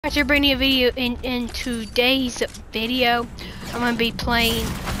After bringing a video in today's video, I'm gonna be playing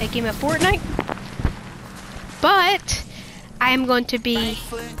a game of Fortnite, but I am going to be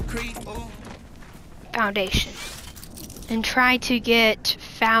Foundation and try to get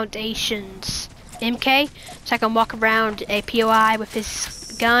Foundation's MK so I can walk around a POI with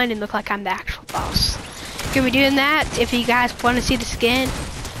his gun and look like I'm the actual boss. Gonna be doing that. If you guys want to see the skin,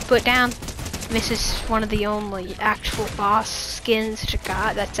 put down. This is one of the only actual boss skins that I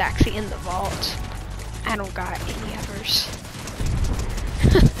got that's actually in the vault. I don't got any others.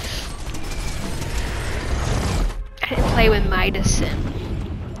 I didn't play when Midas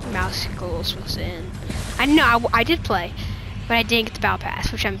and Mouse Goals was in. I know I did play, but I didn't get the battle pass,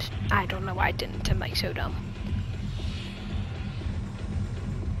 which I don't know why I didn't. I'm like so dumb.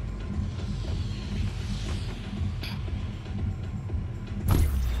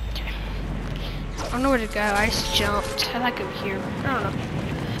 I don't know where to go. I just jumped. I like over here. I don't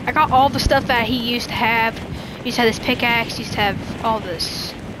know. I got all the stuff that he used to have. He used to have this pickaxe. He used to have all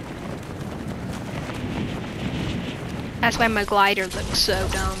this. That's why my glider looks so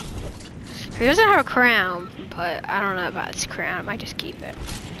dumb. He doesn't have a crown, but I don't know about his crown. I might just keep it.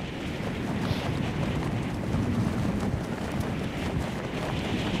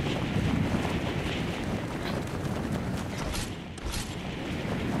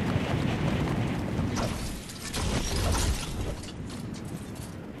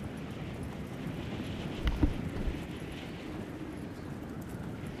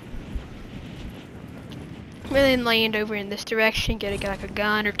 Really land over in this direction, get like a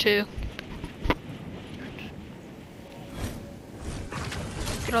gun or two.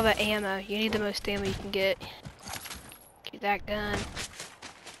 Get all that ammo. You need the most ammo you can get. Get that gun.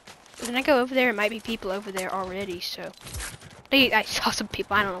 When I go over there, it might be people over there already, so. I saw some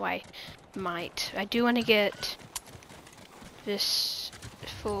people, I don't know why. Might. I do want to get this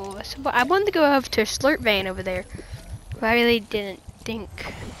full. I wanted to go over to a slurp van over there, but I really didn't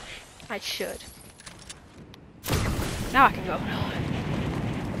think I should. Now I can go.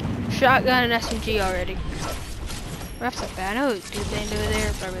 Shotgun and SMG already. That's not bad. I know dude land over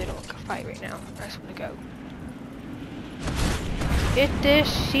there, but I really don't want to fight right now. I just want to go. Get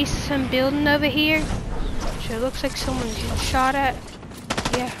this. See some building over here? So it looks like someone's getting shot at.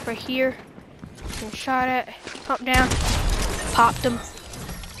 Yeah, right here. Getting shot at. Pump down. Popped them.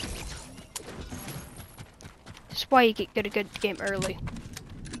 That's why you get a good game early.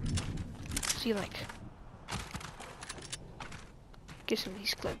 See, like. Get some of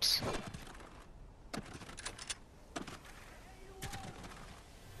these clips.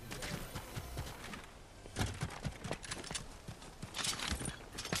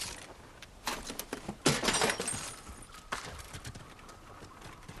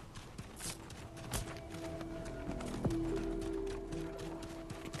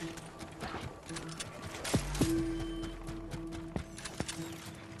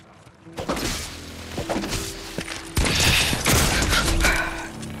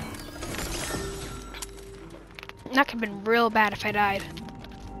 That could have been real bad if I died.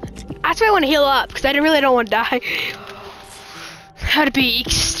 That's why I want to heal up, because I really don't want to die. That'd be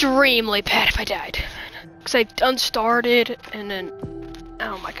extremely bad if I died. Because I unstarted, and then,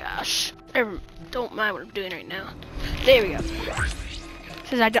 oh my gosh. I don't mind what I'm doing right now. There we go.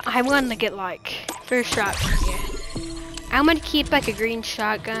 Because I want to get like, first shotgun, yeah. I'm going to keep like a green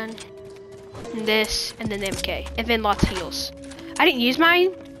shotgun, and this, and then the MK, and then lots of heals. I didn't use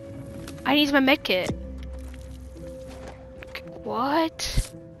mine. I didn't use my med kit.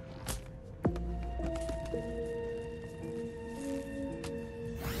 What?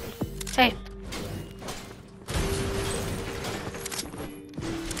 Hey.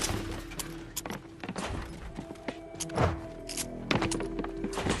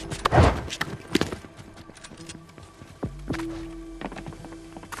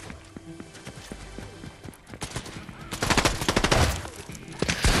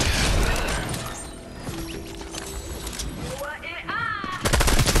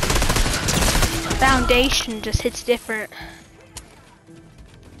 Foundation just hits different.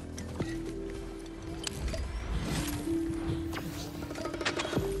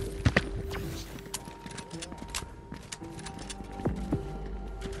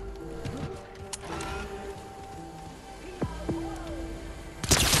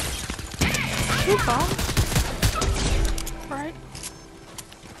 Two balls. Right.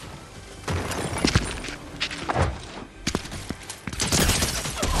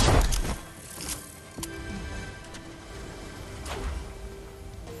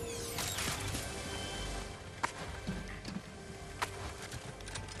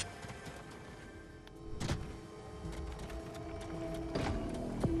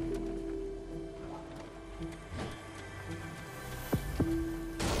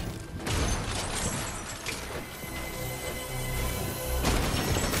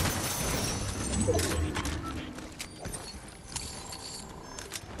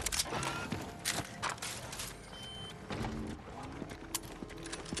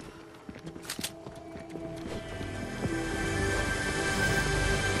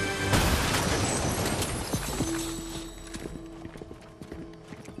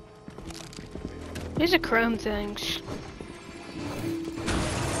 These are chrome things.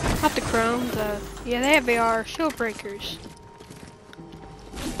 Not the chrome, yeah, they are shield breakers.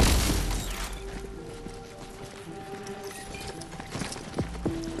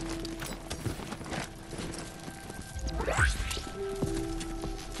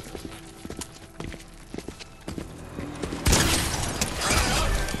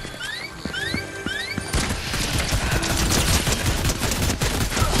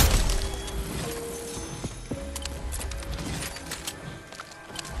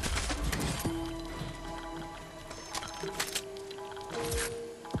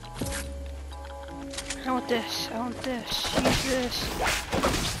 I want this, use this.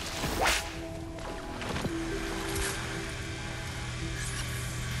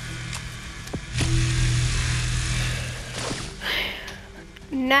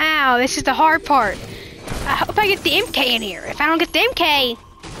 Now, this is the hard part. I hope I get the MK in here. If I don't get the MK,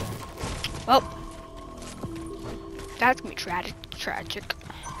 well, that's gonna be tragic.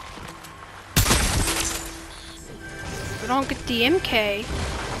 If I don't get the MK,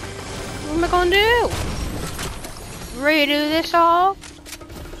 what am I gonna do? Redo this all?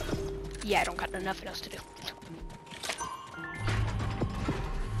 Yeah, I don't got nothing else to do.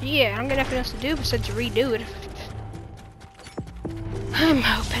 Yeah, I don't got nothing else to do besides to redo it. I'm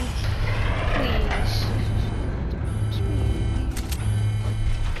hoping. Please.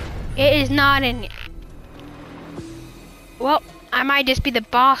 It is not in it. Well, I might just be the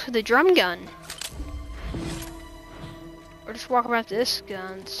boss with the drum gun. Or just walk around with this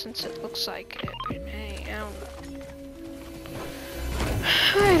gun since it looks like it. But hey, I don't know.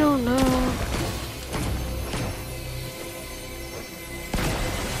 I don't know.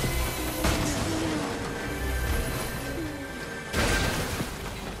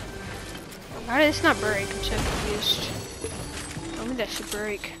 Why did this not break? I'm so confused. Tell me that should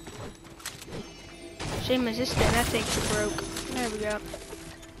break. Same as this thing, that thing should broke. There we go.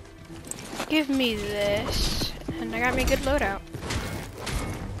 Give me this. And I got me a good loadout.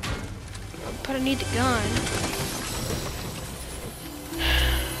 But I need the gun.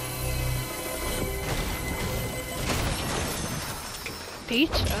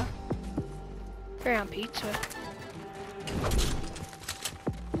 Pizza? Very on pizza.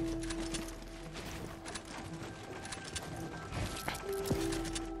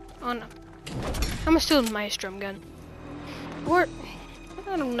 Oh no. I'm gonna steal my drum gun. Or,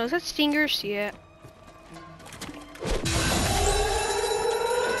 I don't know, is that Stingers? Yeah.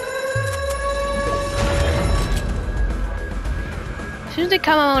 As soon as they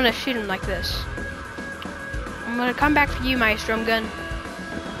come, I'm gonna shoot them like this. I'm gonna come back for you, my drum gun.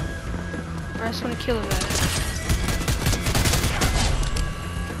 I just wanna kill him.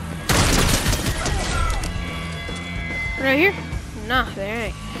 Right here? Nah, there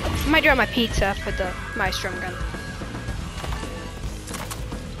ain't. I might drop my pizza with the drum gun.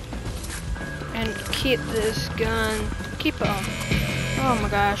 And keep this gun. Keep it on. Oh my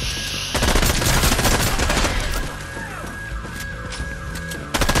gosh.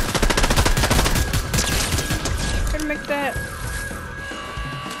 Gonna make that.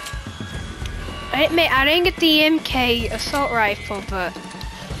 I didn't get the MK assault rifle, but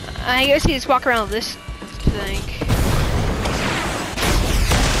I guess you just walk around with this thing.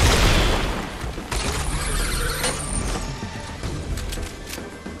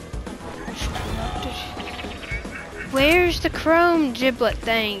 Where's the chrome giblet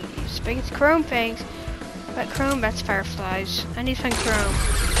thing? It's chrome things. But chrome, that's fireflies. I need to find chrome.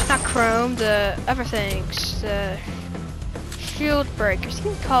 Not chrome, the other things. The shield breakers.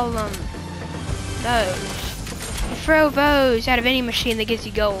 You can call them those. You throw those out of any machine that gives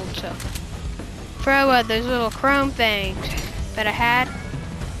you gold, so. Throw those little chrome things that I had.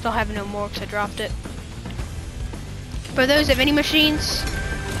 Don't have no more because I dropped it. For those of any machines,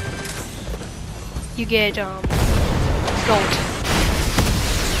 you get gold.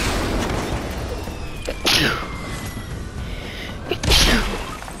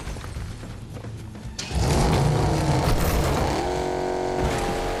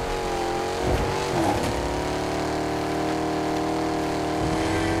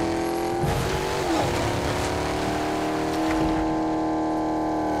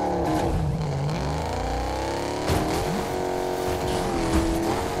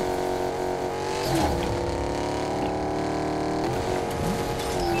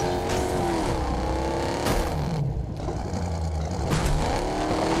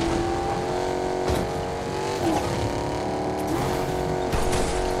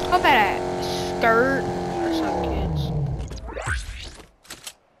 How about a skirt or some kids?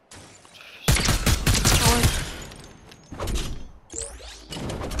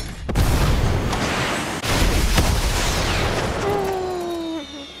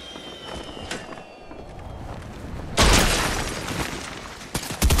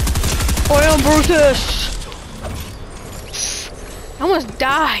 with this! I almost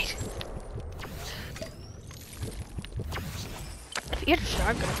died. If he had a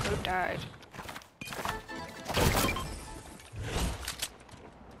shotgun, I could have died.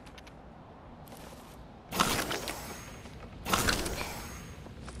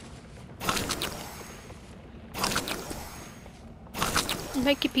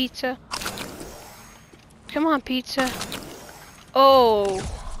 Make your pizza. Come on, pizza. Oh.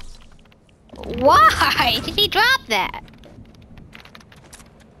 Why did he drop that?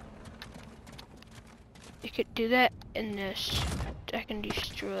 You could do that in this. I can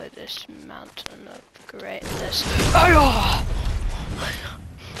destroy this mountain of greatness. Oh!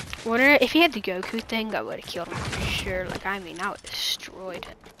 Wonder if he had the Goku thing, I would have killed him for sure. Like, I mean, I would have destroyed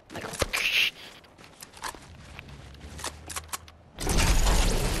him. Like,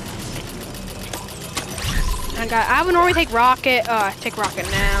 I would normally take rocket. I take rocket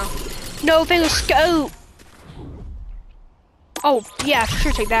now. No, thing with scope. Oh, yeah,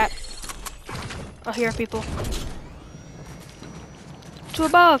 sure take that. Oh, here, people. To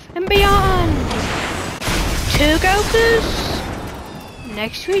above and beyond. Two Gokus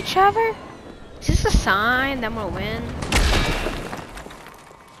next to each other. Is this a sign that I'm gonna win?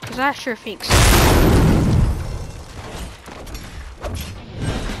 Cause I sure think so.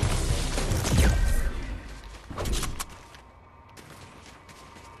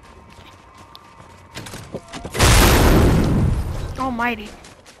 Almighty.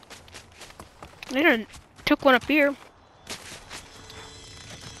 They done took one up here.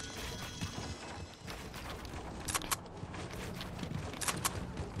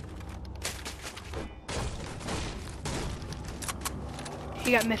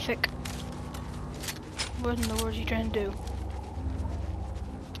 He got mythic. What in the world is he trying to do?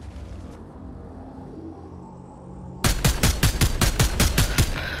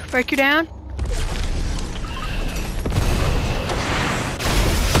 Break you down?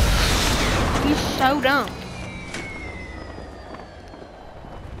 He's so dumb.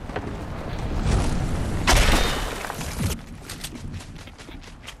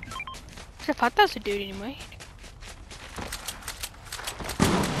 I thought that was a dude anyway.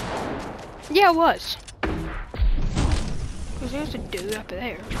 Yeah, it was. Because there's a dude up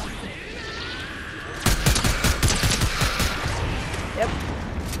there. Yep.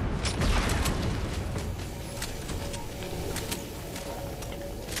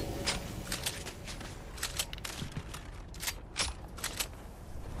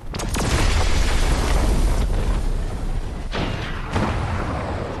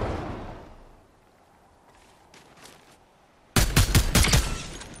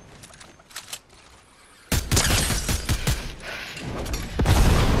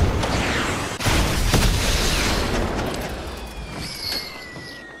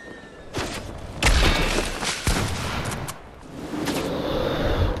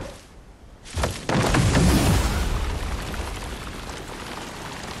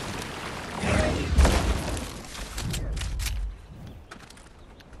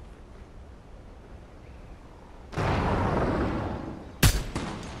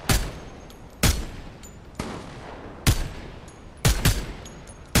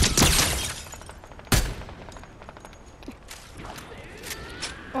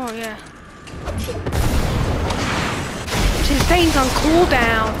 Oh yeah. His thing's on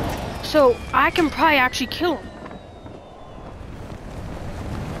cooldown, so I can probably actually kill him.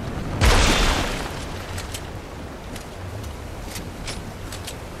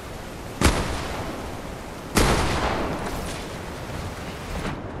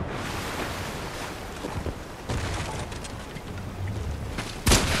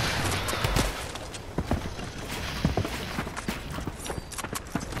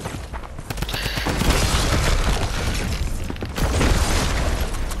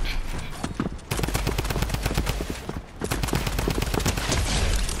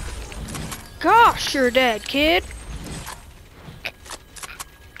 Gosh, you're dead, kid.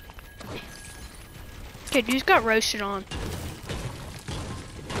 Okay, dude's got roasted on.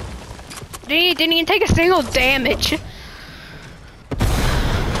 Didn't even take a single damage. No,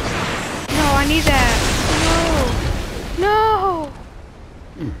 I need that. No.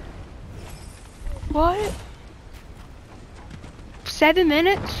 No. What? 7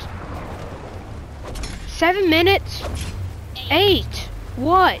 minutes? 7 minutes? 8.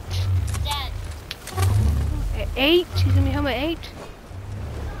 What? 8? He's gonna be home at 8?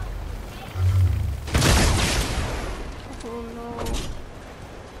 Oh no.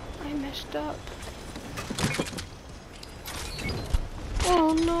 I messed up.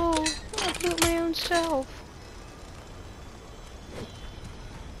 Oh no. I killed my own self.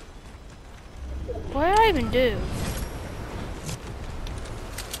 even do?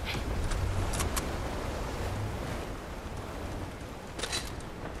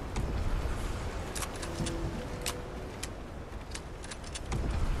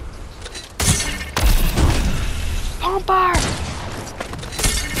 Bomber!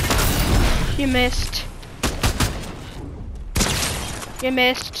 You missed. You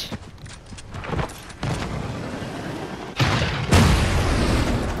missed.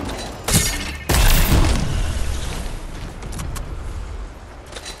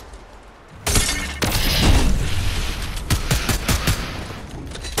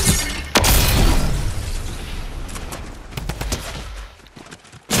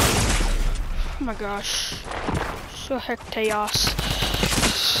 Oh my gosh. So heck chaos.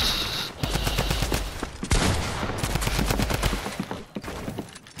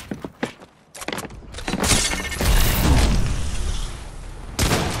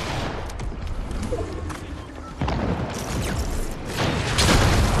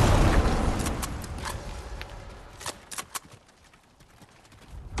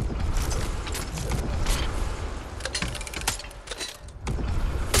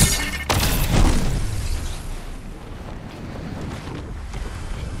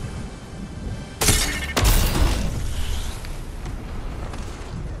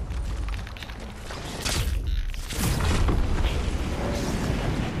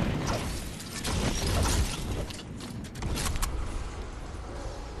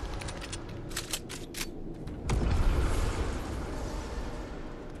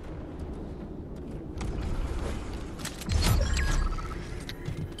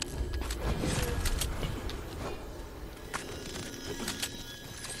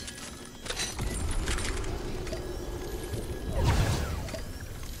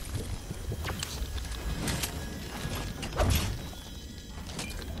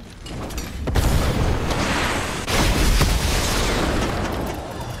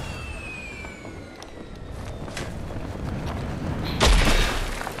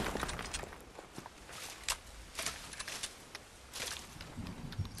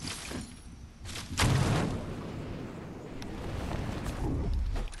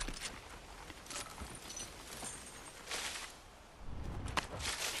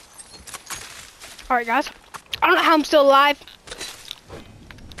 Alright guys, I don't know how I'm still alive.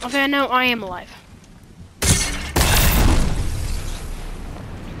 Okay, I know I am alive.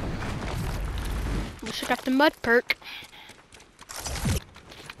 Wish I got the mud perk.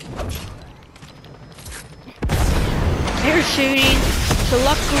 They're shooting, so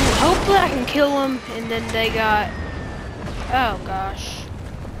luckily, hopefully I can kill them, and then they got, oh gosh.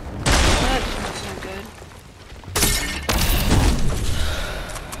 That's not good.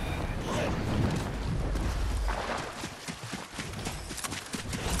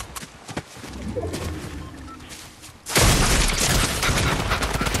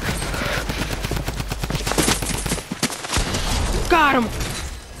 Got him!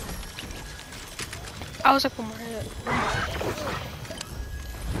 I was like, one more hit.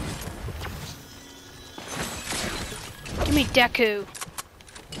 Give me Deku.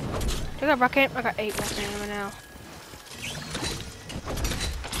 I got rocket. I got 8 rocket ammo now.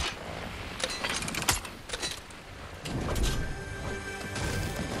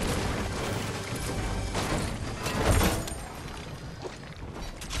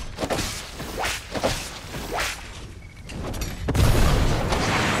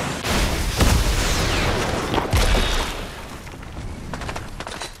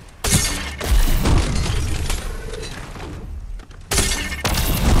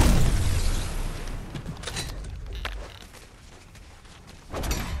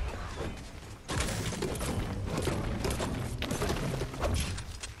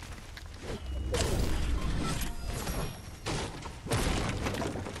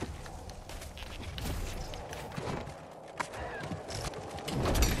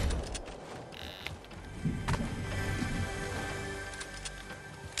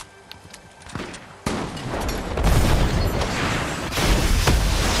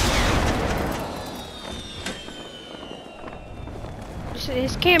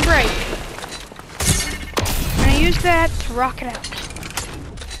 This can't break. I'm gonna use that to rock it out.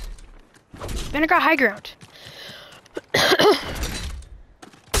 Then I got high ground. If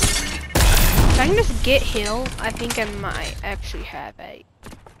I can just get hill, I think I might actually have a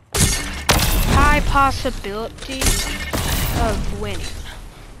high possibility of winning.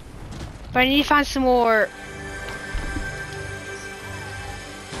 But I need to find some more.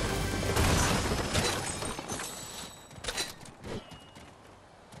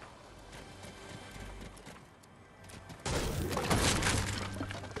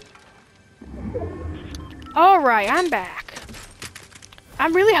 Alright, I'm back. I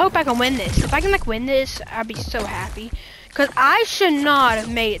really hope I can win this. If I can like win this, I'd be so happy. Cause I should not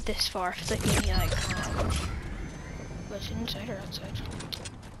have made it this far. If it's like any like was it inside or outside?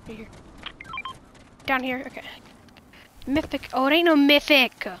 Right here. Down here, okay. Mythic, oh it ain't no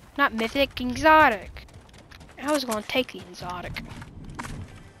mythic. Not mythic, exotic. I was gonna take the exotic.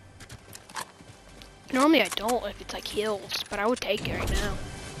 Normally I don't if it's like hills, but I would take it right now.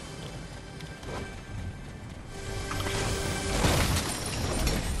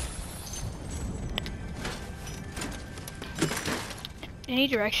 Any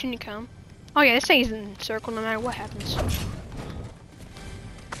direction you come. Oh yeah, this thing is in circle no matter what happens.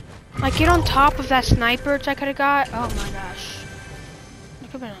 Like get on top of that sniper which I could have got. Oh my gosh. I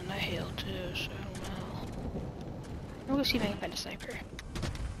could have been on that hill too, so I don't know. I'm gonna see if I can find a sniper.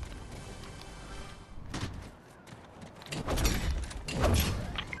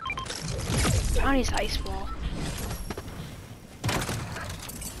 Found his ice wall.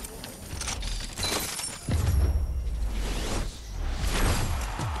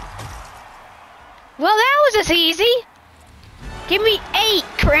 Well, that was just easy. Give me 8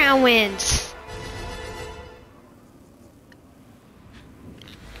 crown wins.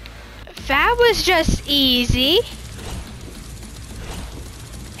 That was just easy.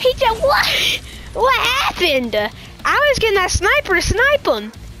 He did what? What happened? I was getting that sniper to snipe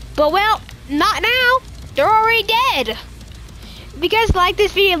him. But well, not now. They're already dead. If you guys like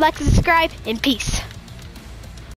this video, like and subscribe, and peace.